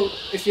 Yeah, well,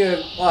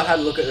 I had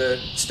a look at the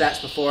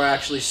stats before I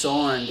actually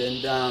signed,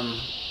 and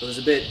it was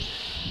a bit.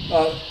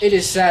 It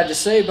is sad to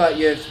see, but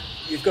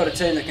You've got a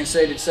team that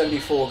conceded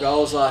 74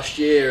 goals last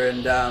year,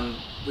 and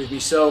with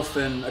myself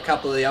and a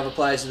couple of the other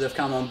players that have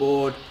come on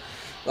board,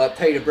 like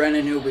Peter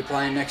Brennan, who'll be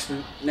playing next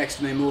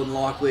to me more than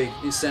likely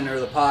in centre of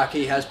the park.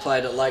 He has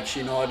played at Lakes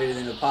United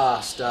in the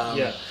past.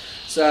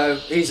 So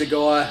he's a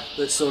guy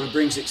that sort of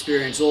brings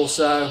experience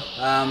also.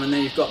 And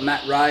then you've got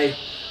Matt Ray,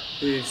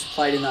 who's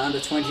played in the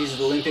under-20s at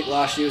the Olympic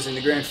last year, was in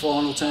the grand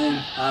final team.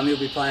 He'll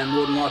be playing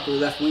more than likely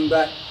left wing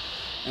back.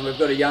 And we've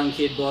got a young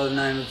kid by the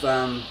name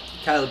of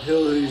Caleb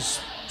Hill, who's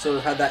sort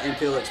of had that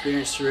NPL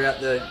experience throughout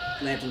the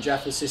Lambton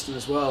Jaffers system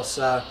as well.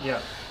 So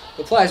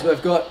the players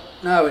we've got,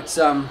 no, it's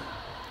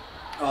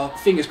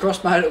fingers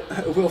crossed, mate,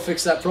 it will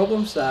fix that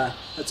problem, so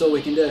that's all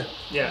we can do.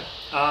 Yeah.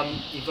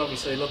 You've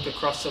obviously looked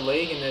across the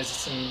league and there's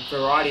some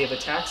variety of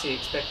attacks. Are you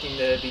expecting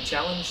to be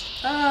challenged?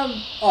 Mate,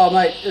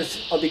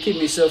 I'd be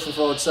kidding myself if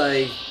I'd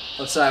say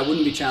I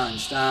wouldn't be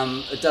challenged.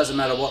 It doesn't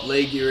matter what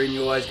league you're in,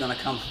 you're always going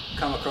to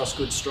come across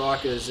good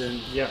strikers,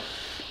 and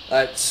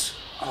it's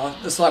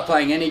like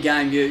playing any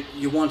game.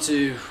 You want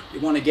to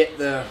get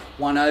the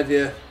one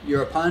over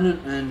your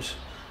opponent, and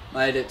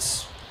mate,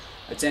 it's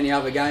any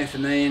other game for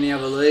me, any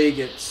other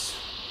league.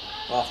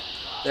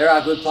 There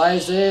are good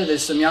players there.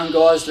 There's some young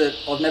guys that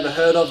I've never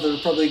heard of that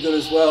are probably good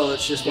as well.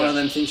 It's just one of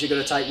them things you've got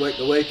to take week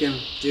to week and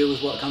deal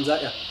with what comes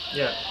at you.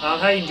 Yeah. How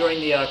are you enjoying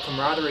the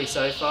camaraderie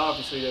so far?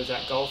 Obviously there was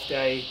that golf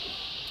day.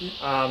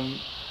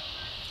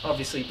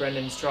 Obviously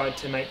Brendan's tried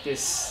to make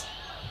this,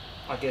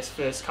 I guess,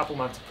 first couple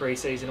months of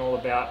pre-season all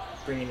about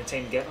bringing the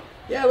team together.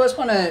 Yeah, well, it's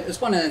one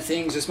of the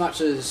things. As much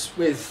as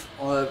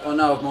I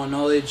know of my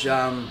knowledge,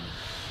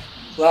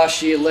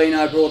 last year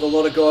Lino brought a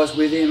lot of guys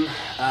with him.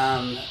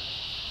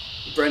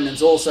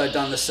 Brendan's also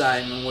done the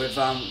same, and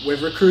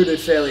we've recruited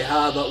fairly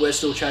hard, but we're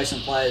still chasing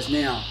players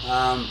now.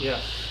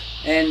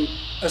 And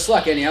it's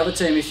like any other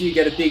team. If you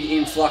get a big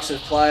influx of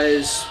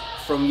players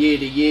from year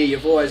to year,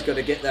 you've always got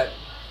to get that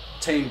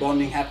team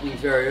bonding happening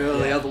very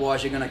early.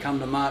 Otherwise, you're going to come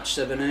to March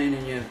 17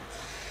 and your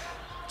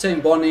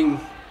team bonding,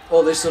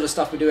 all this sort of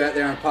stuff we do out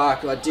there in the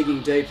park, like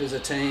digging deep as a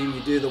team.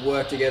 You do the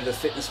work together, the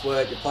fitness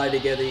work. You play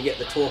together. You get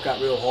the talk up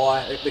real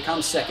high. It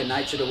becomes second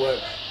nature to work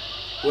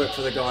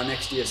for the guy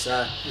next to you,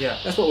 so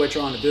that's what we're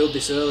trying to build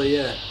this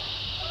early.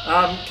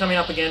 Coming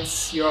up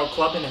against your old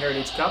club in the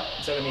Heritage Cup,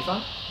 is that going to be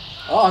fun?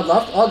 I'd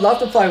love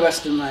to play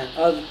Western, mate.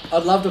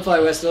 I'd love to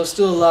play Western. I've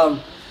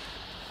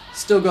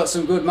still got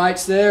some good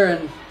mates there,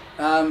 and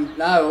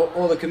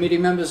all the committee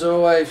members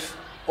are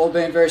all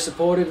been very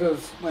supportive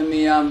of when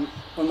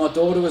my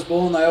daughter was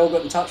born. They all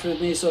got in touch with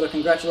me, sort of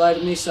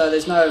congratulated me, so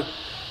there's no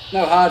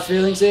hard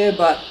feelings there,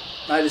 but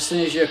mate, as soon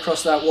as you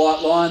cross that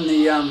white line,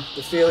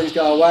 the feelings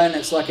go away, and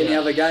it's like any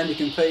other game. You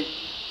compete,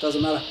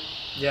 doesn't matter.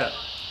 Yeah.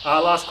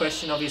 Last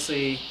question.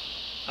 Obviously,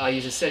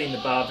 you're setting the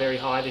bar very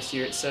high this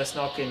year at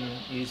Cessnock, and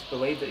you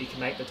believe that you can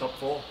make the top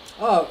 4.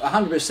 Oh,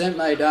 100%,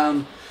 mate.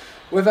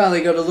 We've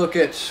only got to look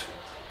at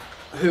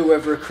who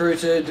we've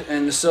recruited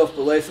and the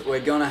self-belief that we're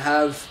going to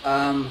have.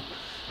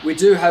 We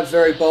do have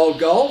very bold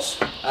goals.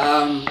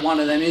 One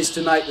of them is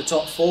to make the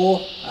top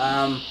 4.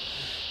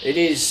 It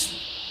is,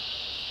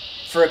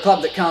 for a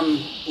club that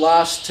come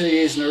last 2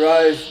 years in a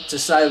row, to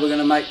say we're going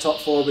to make top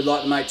 4, we'd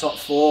like to make top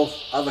 4.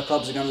 Other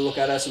clubs are going to look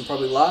at us and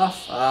probably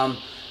laugh.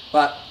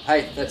 But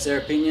hey, that's their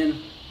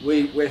opinion.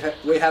 We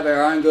have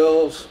our own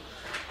goals.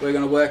 We're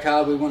going to work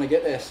hard. We want to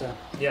get there. So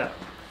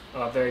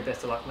very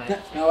best of luck, mate.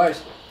 No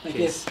worries. Thank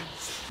you.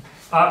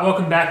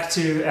 Welcome back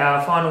to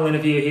our final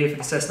interview here for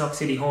the Cessnock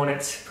City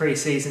Hornets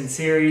pre-season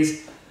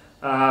series.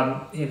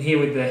 I'm here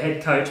with the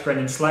head coach,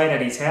 Brendan Slade,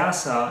 at his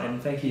house,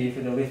 and thank you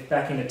for the lift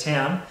back into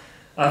town.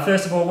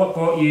 First of all, what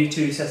brought you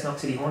to Cessnock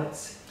City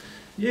Hornets?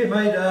 Yeah,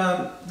 mate,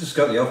 just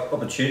got the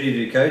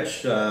opportunity to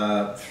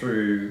coach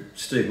through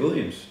Steve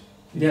Williams.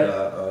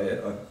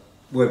 I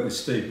worked with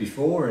Steve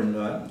before, and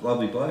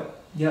lovely bloke.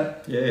 Yeah,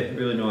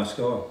 really nice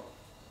guy. All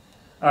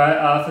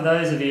right,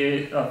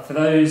 for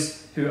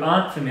those who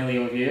aren't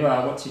familiar with you,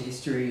 what's your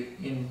history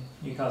in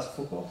Newcastle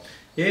football?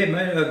 Yeah,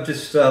 mate, I've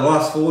just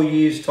last 4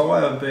 years,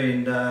 I've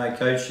been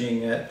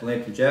coaching at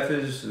Blanford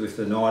Jaffers with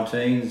the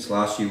 19s,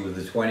 last year with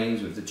the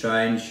 20s with the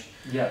change.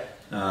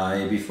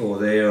 Before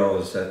there I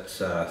was at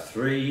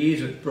 3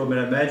 years at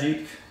Broadmeadow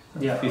Magic,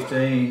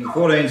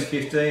 14s,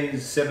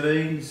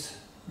 15s,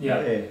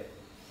 17s.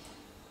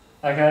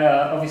 Okay,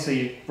 obviously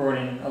you've brought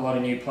in a lot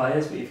of new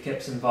players, but you've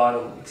kept some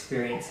vital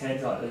experienced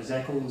heads like the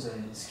Zechels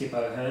and Skip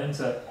O'Hearn.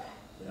 So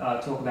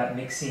talk about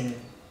mixing.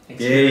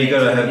 You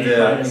got to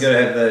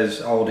have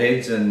those old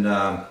heads and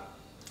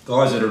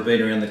guys that have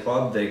been around the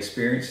club. They're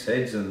experienced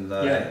heads, and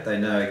they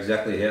know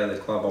exactly how the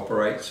club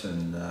operates,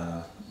 and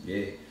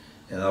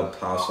and they'll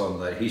pass on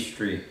that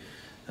history,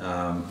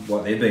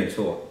 what they've been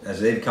taught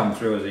as they've come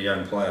through as a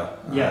young player.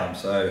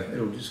 So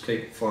it'll just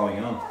keep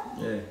flowing on.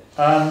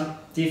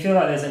 Do you feel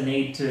like there's a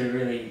need to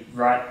really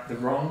right the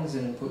wrongs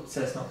and put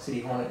Cessnock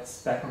City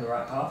Hornets back on the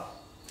right path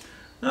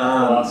for the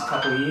last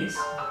couple of years?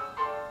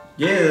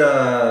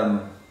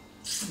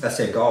 That's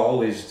our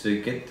goal, is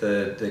to get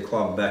the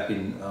club back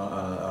in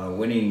a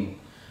winning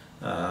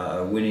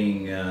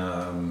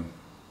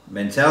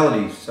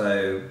mentality.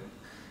 So,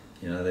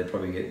 they're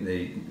probably getting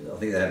I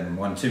think they haven't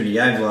won too many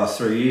games the last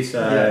 3 years.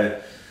 So,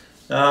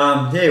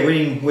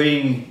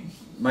 winning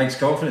makes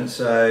confidence.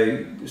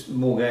 So, just the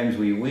more games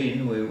we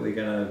win, we're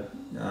going to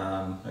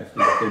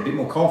hopefully get a bit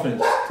more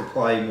confidence to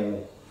play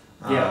more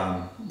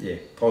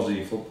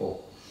positive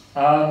football.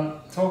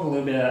 Talk a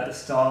little bit about the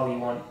style you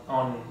want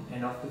on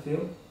and off the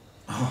field.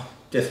 Oh,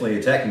 definitely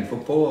attacking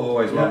football. I've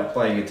always loved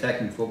playing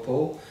attacking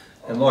football.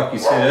 And like you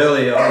said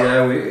earlier,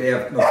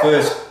 my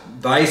first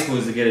base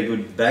was to get a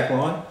good back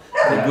line,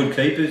 good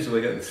keepers.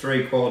 We got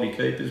 3 quality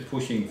keepers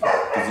pushing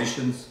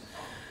positions.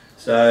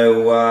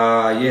 So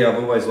I've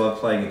always loved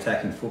playing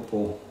attacking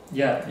football.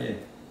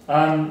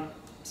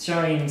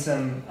 showing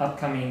some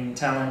upcoming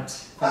talent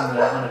from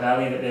the Hunter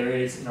Valley that there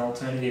is an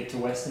alternative to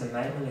Western and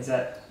Maitland. Is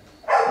that,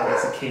 I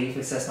guess, a key for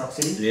Cessnock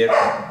City? Yep,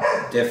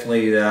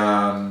 definitely.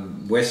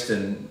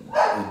 Western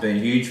has been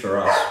huge for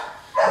us.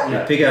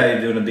 With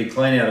Pigo doing a big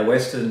clean out of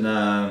Western,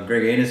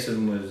 Greg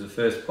Anderson was the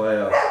first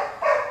player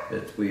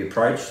that we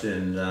approached,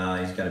 and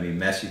he's going to be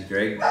massive.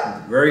 Greg,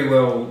 very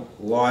well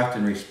liked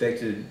and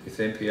respected with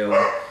NPL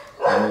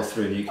and all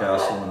through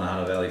Newcastle and the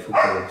Hunter Valley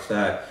football.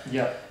 So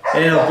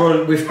and I've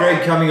brought, with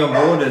Greg coming on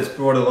board, it's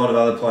brought a lot of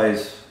other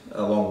players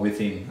along with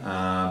him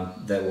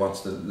that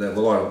want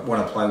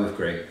to play with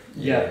Greg.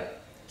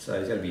 So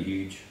he's going to be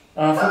huge.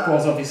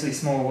 Football's obviously a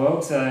small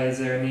world, so is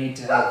there a need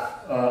to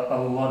have a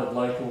lot of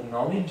local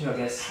knowledge, I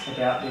guess,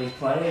 about these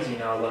players? You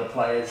know a lot of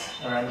players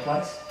around the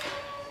place?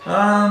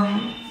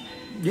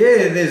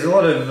 Yeah, there's a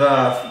lot of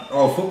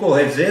old football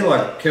heads there,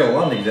 like Kel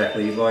Lund,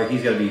 exactly. Like,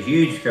 he's going to be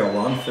huge, Kel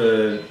Lund,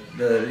 for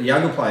the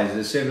younger players,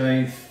 the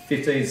 17,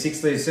 15,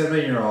 16,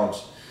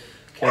 17-year-olds.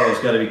 Kel's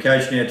got to be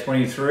coaching our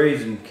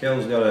 23s, and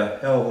Kel's got a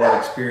hell of a lot of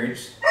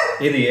experience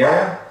in the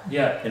area,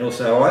 and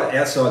also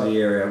outside the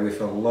area with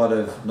a lot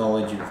of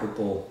knowledge in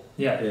football.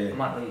 I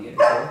might let you get it.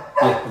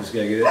 Let's go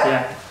get it.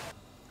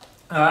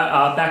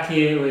 Alright, back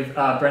here with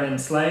Brendan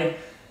Slade.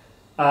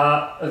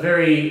 A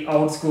very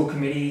old school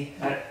committee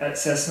at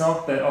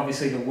Cessnock, but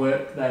obviously the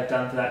work they've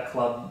done for that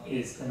club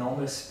is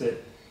enormous,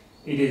 but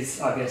it is,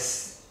 I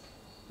guess,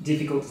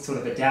 difficult to sort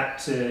of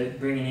adapt to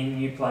bringing in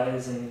new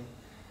players and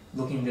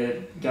looking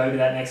to go to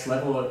that next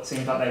level. It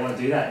seems like they want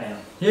to do that now.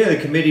 Yeah, the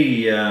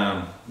committee,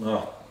 the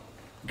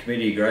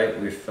committee are great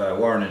with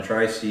Warren and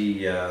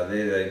Tracy.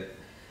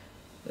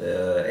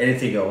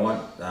 Anything I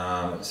want,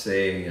 it's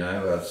there, you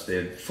know,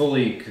 they're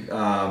fully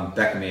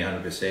backing me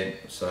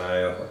 100%, so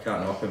I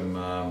can't knock them.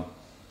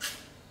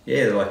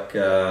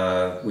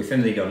 With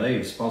anything I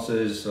need,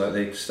 sponsors,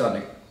 they're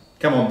starting to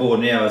come on board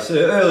now. So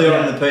early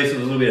on in the piece it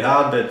was a little bit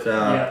hard, but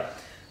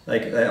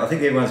I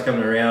think everyone's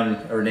coming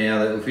around now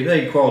that if we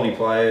need quality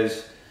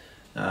players,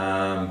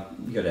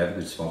 you've got to have a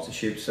good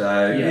sponsorship.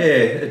 So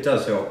it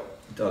does help.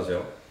 It does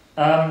help.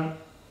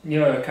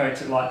 You're a coach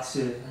that likes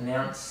to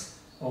announce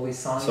all these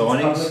signings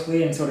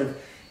publicly and sort of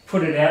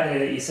put it out there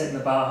that you're setting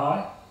the bar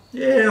high?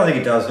 Yeah, I think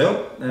it does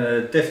help.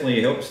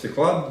 Definitely helps the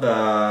club.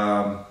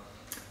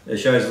 It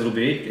shows a little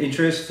bit of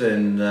interest,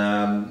 and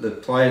the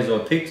players I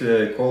picked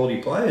are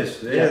quality players.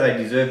 They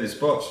deserve their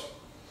spots.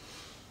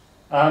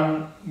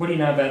 What do you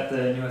know about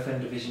the New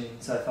FM division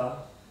so far?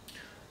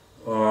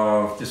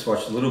 I've just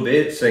watched a little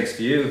bit, thanks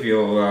to you with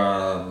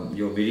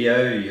your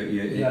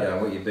video,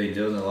 what you've been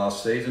doing the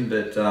last season,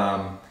 but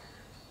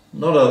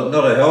not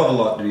a hell of a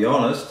lot, to be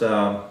honest.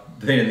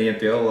 Been in the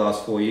NPL the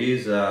last 4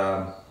 years.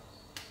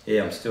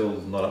 I'm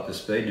still not up to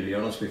speed, to be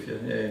honest with you.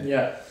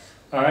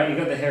 Alright, you've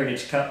got the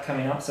Heritage Cup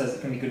coming up, so it's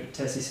going to be good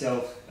to test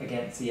yourself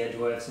against the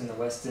Edgeworths and the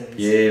Westerns.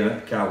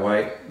 Can't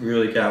wait.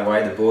 Really can't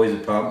wait. The boys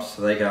are pumped,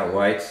 so they can't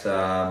wait.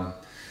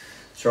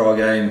 Trial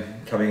game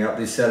coming up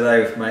this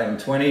Saturday with Maitland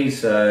 20,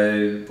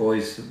 so the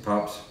boys are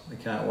pumped. They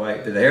can't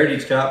wait. But the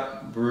Heritage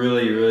Cup,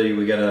 really,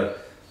 we're going to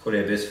put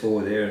our best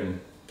forward there and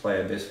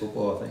play our best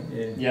football, I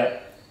think.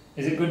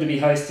 Is it good to be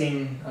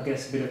hosting, I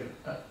guess, a bit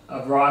of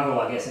a rival,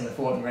 I guess, in the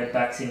Fort and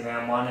Redbacks in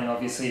round one, and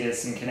obviously there's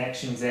some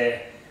connections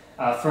there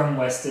from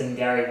Western,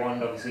 Gary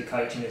Wand obviously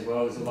coaching as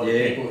well. There's a lot of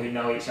people who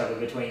know each other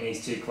between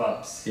these two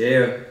clubs.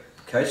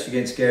 Coached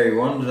against Gary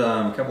Wand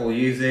a couple of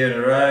years there in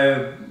a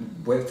row.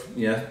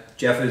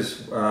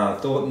 Jaffers,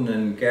 Thornton,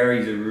 and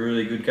Gary's a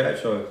really good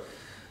coach. So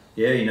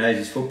he knows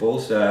his football,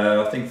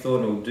 so I think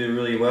Thornton will do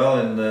really well,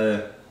 and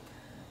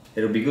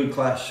it'll be a good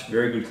clash,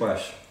 very good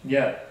clash.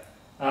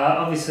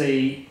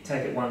 Obviously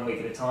take it 1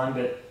 week at a time,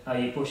 but are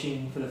you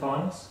pushing for the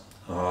finals?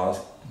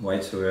 Way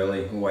too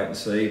early. We'll wait and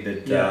see.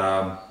 But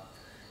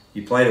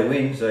you play to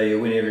win, so you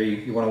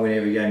want to win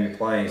every game you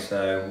play.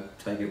 So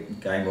take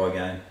it game by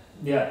game.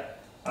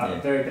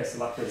 Very best of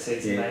luck for the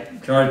season, mate.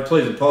 Can I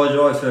please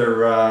apologise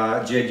for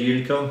Jed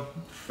Unicomb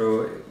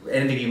for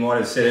anything he might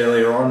have said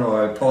earlier on?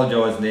 I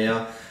apologise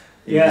now.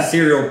 He's a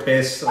serial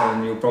pest,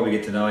 and you'll probably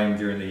get to know him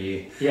during the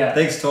year.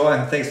 Thanks,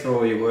 Ty. Thanks for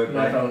all your work, mate.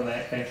 No problem,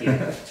 mate. Thank you.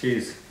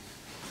 Cheers.